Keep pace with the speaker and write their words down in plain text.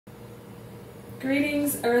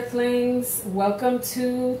Greetings, Earthlings. Welcome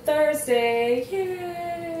to Thursday.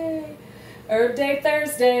 Yay! Herb Day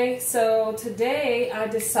Thursday. So today I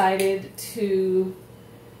decided to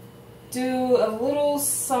do a little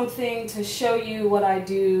something to show you what I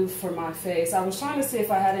do for my face. I was trying to see if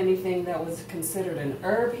I had anything that was considered an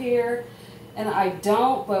herb here, and I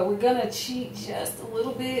don't, but we're gonna cheat just a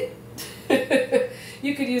little bit.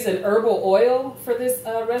 You could use an herbal oil for this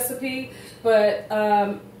recipe, but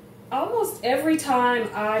almost every time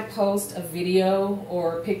I post a video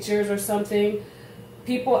or pictures or something,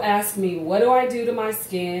 people ask me, what do I do to my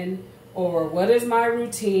skin? Or what is my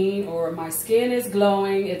routine? Or my skin is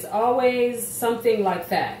glowing. It's always something like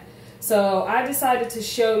that. So I decided to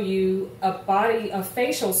show you a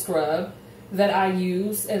facial scrub that I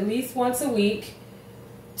use at least once a week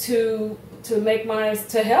to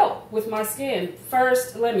help with my skin.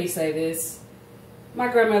 First, let me say this. My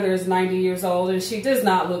grandmother is 90 years old and she does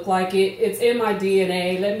not look like it. It's in my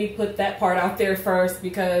DNA. Let me put that part out there first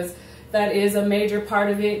because that is a major part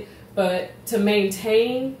of it. But to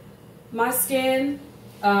maintain my skin,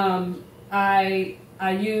 I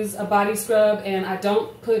use a body scrub and I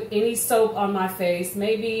don't put any soap on my face.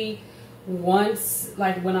 Maybe once,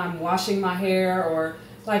 like when I'm washing my hair, or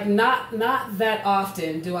like not that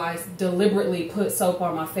often do I deliberately put soap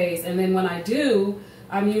on my face. And then when I do,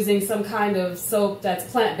 I'm using some kind of soap that's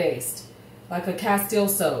plant-based, like a Castile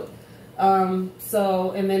soap. And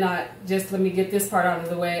then let me get this part out of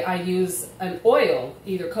the way. I use an oil,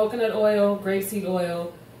 either coconut oil, grapeseed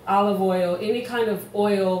oil, olive oil, any kind of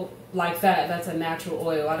oil like that. That's a natural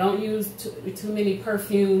oil. I don't use too many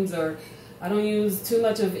perfumes, or I don't use too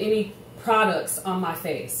much of any products on my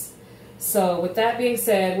face. So with that being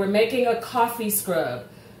said, we're making a coffee scrub.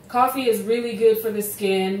 Coffee is really good for the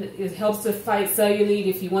skin. It helps to fight cellulite.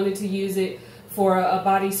 If you wanted to use it for a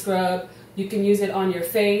body scrub, you can use it on your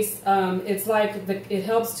face. It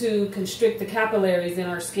helps to constrict the capillaries in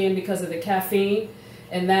our skin because of the caffeine,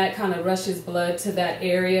 and that kind of rushes blood to that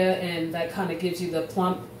area, and that kind of gives you the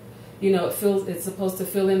plump, it's supposed to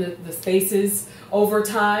fill in the spaces over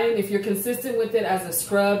time. If you're consistent with it as a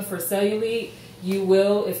scrub for cellulite, you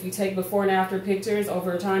will, if you take before and after pictures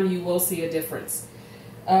over time, you will see a difference.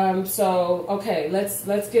 Okay,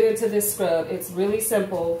 let's get into this scrub. It's really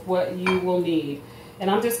simple what you will need. And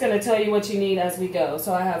I'm just going to tell you what you need as we go.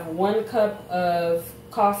 So I have 1 cup of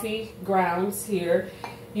coffee grounds here.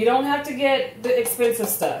 You don't have to get the expensive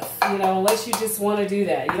stuff, unless you just want to do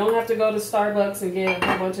that. You don't have to go to Starbucks and get a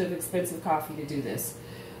whole bunch of expensive coffee to do this.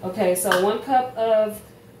 Okay, so 1 cup of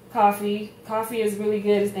coffee. Coffee is really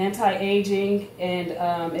good. It's anti-aging, and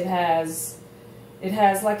it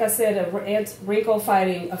has, like I said, wrinkle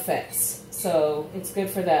fighting effects. So it's good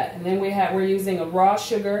for that. And then we're using a raw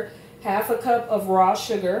sugar, 1/2 cup of raw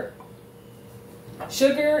sugar.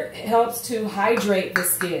 Sugar helps to hydrate the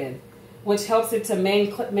skin, which helps it to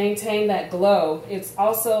maintain that glow. It's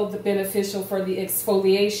also beneficial for the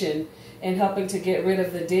exfoliation and helping to get rid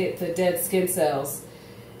of the dead skin cells.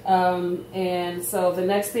 And so the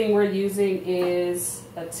next thing we're using is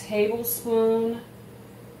a tablespoon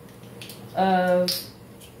of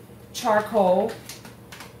charcoal.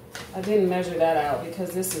 I didn't measure that out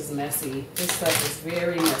because this is messy. This stuff is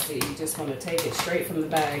very messy. You just want to take it straight from the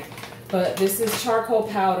bag. But this is charcoal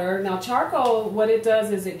powder. Now charcoal, what it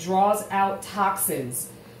does is it draws out toxins.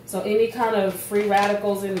 So any kind of free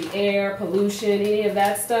radicals in the air, pollution, any of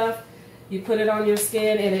that stuff, you put it on your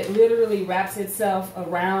skin and it literally wraps itself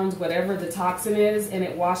around whatever the toxin is, and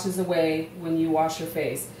it washes away when you wash your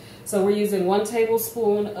face. So we're using 1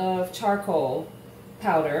 tablespoon of charcoal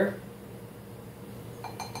powder.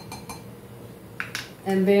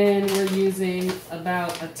 And then we're using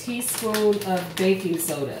about a teaspoon of baking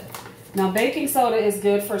soda. Now baking soda is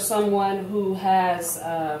good for someone who has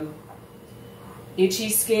itchy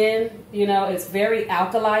skin. It's very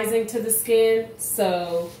alkalizing to the skin.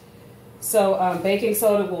 So baking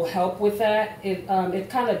soda will help with that. It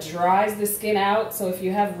kind of dries the skin out. So if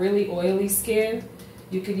you have really oily skin,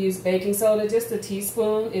 you could use baking soda, just a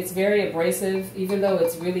teaspoon. It's very abrasive. Even though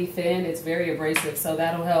it's really thin, it's very abrasive. So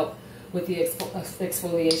that'll help with the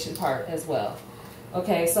exfoliation part as well.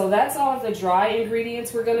 Okay, so that's all of the dry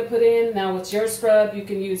ingredients we're going to put in. Now with your scrub, you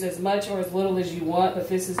can use as much or as little as you want, but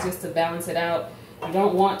this is just to balance it out. You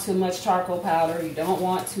don't want too much charcoal powder. You don't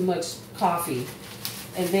want too much coffee.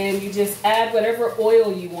 And then you just add whatever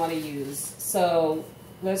oil you want to use. So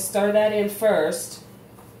let's stir that in first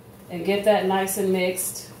and get that nice and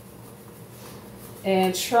mixed.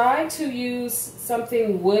 And try to use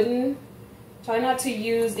something wooden. Try not to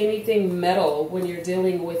use anything metal when you're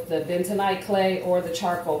dealing with the bentonite clay or the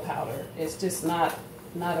charcoal powder. It's just not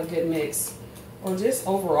a good mix or just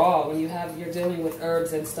overall when you're dealing with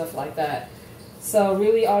herbs and stuff like that. So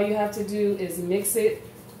really all you have to do is mix it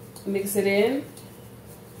in,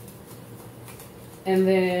 and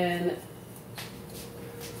then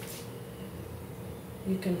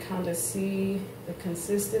you can kind of see the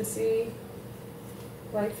consistency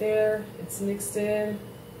right there. It's mixed in.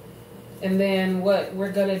 And then what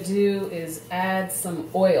we're gonna do is add some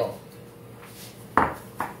oil.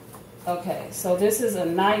 Okay, so this is a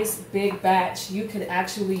nice big batch. You could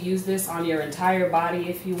actually use this on your entire body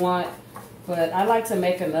if you want, but I like to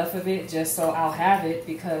make enough of it just so I'll have it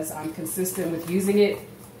because I'm consistent with using it.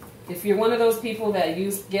 If you're one of those people that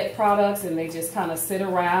get products and they just kind of sit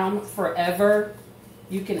around forever,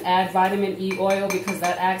 you can add vitamin E oil because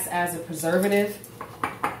that acts as a preservative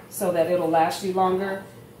so that it'll last you longer.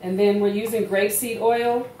 And then we're using grapeseed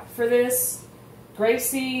oil for this.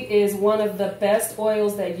 Grapeseed is one of the best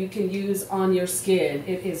oils that you can use on your skin.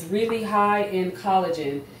 It is really high in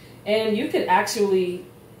collagen. And you can actually,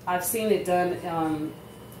 I've seen it done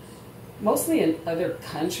mostly in other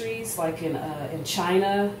countries, like in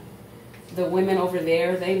China. The women over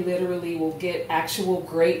there, they literally will get actual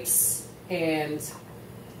grapes and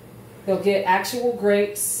they'll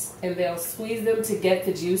squeeze them to get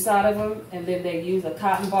the juice out of them, and then they use a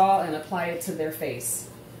cotton ball and apply it to their face.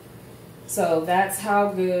 So that's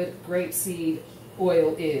how good grapeseed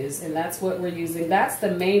oil is, and that's what we're using. That's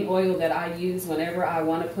the main oil that I use whenever I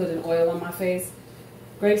want to put an oil on my face.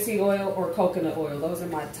 Grapeseed oil or coconut oil. Those are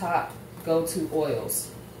my top go-to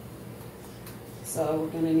oils. So we're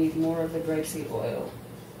going to need more of the grapeseed oil.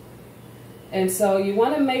 And so you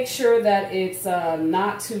want to make sure that it's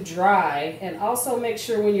not too dry, and also make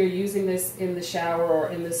sure when you're using this in the shower or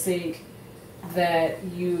in the sink that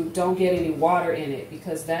you don't get any water in it,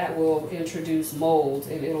 because that will introduce mold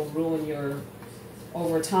and it'll ruin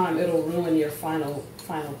over time it'll ruin your final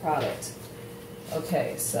product.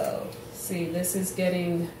 Okay, so see, this is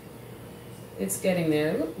getting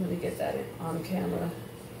there. Let me get that on camera.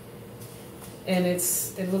 And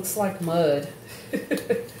it looks like mud.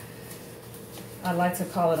 I like to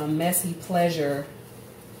call it a messy pleasure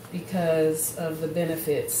because of the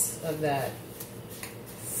benefits of that.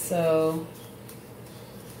 So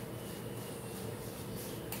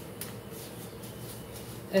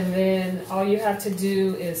and then all you have to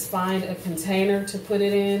do is find a container to put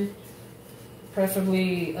it in,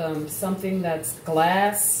 preferably something that's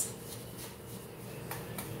glass.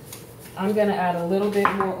 I'm going to add a little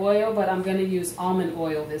bit more oil, but I'm going to use almond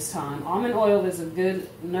oil this time. Almond oil is a good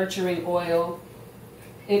nurturing oil.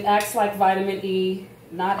 It acts like vitamin E,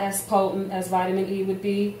 not as potent as vitamin E would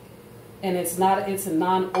be. And it's a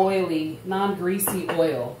non-oily, non-greasy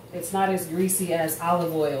oil. It's not as greasy as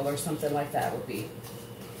olive oil or something like that would be.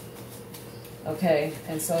 Okay,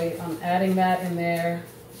 and so I'm adding that in there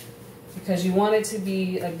because you want it to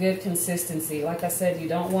be a good consistency. Like I said, you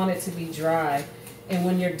don't want it to be dry. And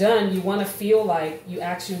when you're done, you want to feel like you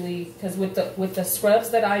actually, because with the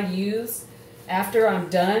scrubs that I use, after I'm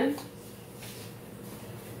done,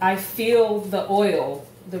 I feel the oil,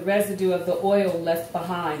 the residue of the oil left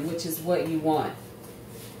behind, which is what you want.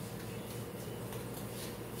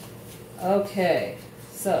 Okay,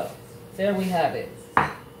 so there we have it.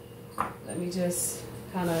 Let me just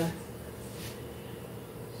kind of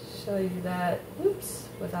show you that, oops,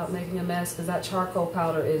 without making a mess, because that charcoal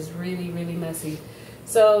powder is really, really messy.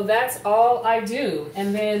 So that's all I do.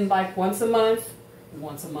 And then like once a month,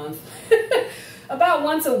 about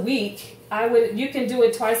once a week, you can do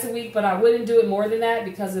it twice a week, but I wouldn't do it more than that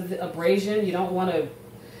because of the abrasion. You don't want to,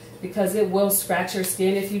 because it will scratch your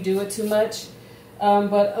skin if you do it too much.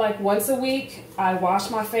 But like once a week, I wash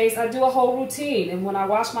my face. I do a whole routine. And when I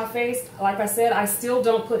wash my face, like I said, I still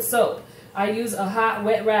don't put soap. I use a hot,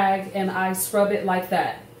 wet rag and I scrub it like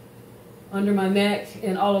that, under my neck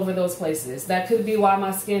and all over those places. That could be why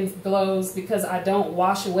my skin glows, because I don't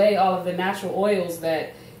wash away all of the natural oils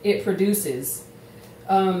that it produces.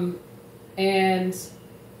 And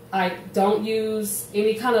I don't use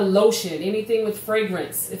any kind of lotion, anything with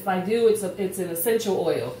fragrance. If I do, it's an essential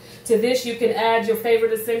oil. To this, you can add your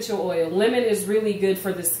favorite essential oil. Lemon is really good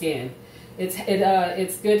for the skin.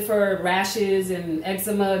 It's good for rashes and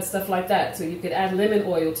eczema and stuff like that. So you could add lemon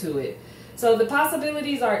oil to it. So the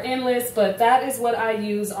possibilities are endless, but that is what I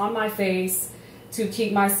use on my face to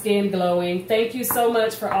keep my skin glowing. Thank you so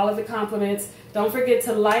much for all of the compliments. Don't forget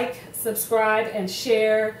to like, subscribe, and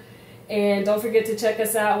share. And don't forget to check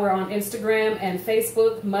us out. We're on Instagram and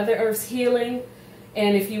Facebook, Mother Earth's Healing.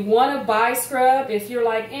 And if you want to buy scrub, if you're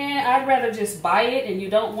like, I'd rather just buy it and you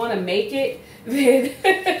don't want to make it, then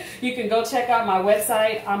you can go check out my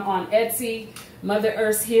website. I'm on Etsy,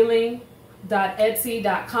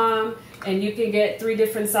 motherearthshealing.etsy.com. and you can get 3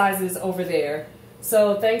 different sizes over there.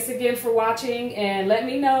 So thanks again for watching, and let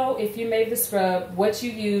me know if you made the scrub, what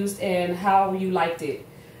you used, and how you liked it.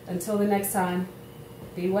 Until the next time,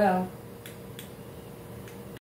 be well.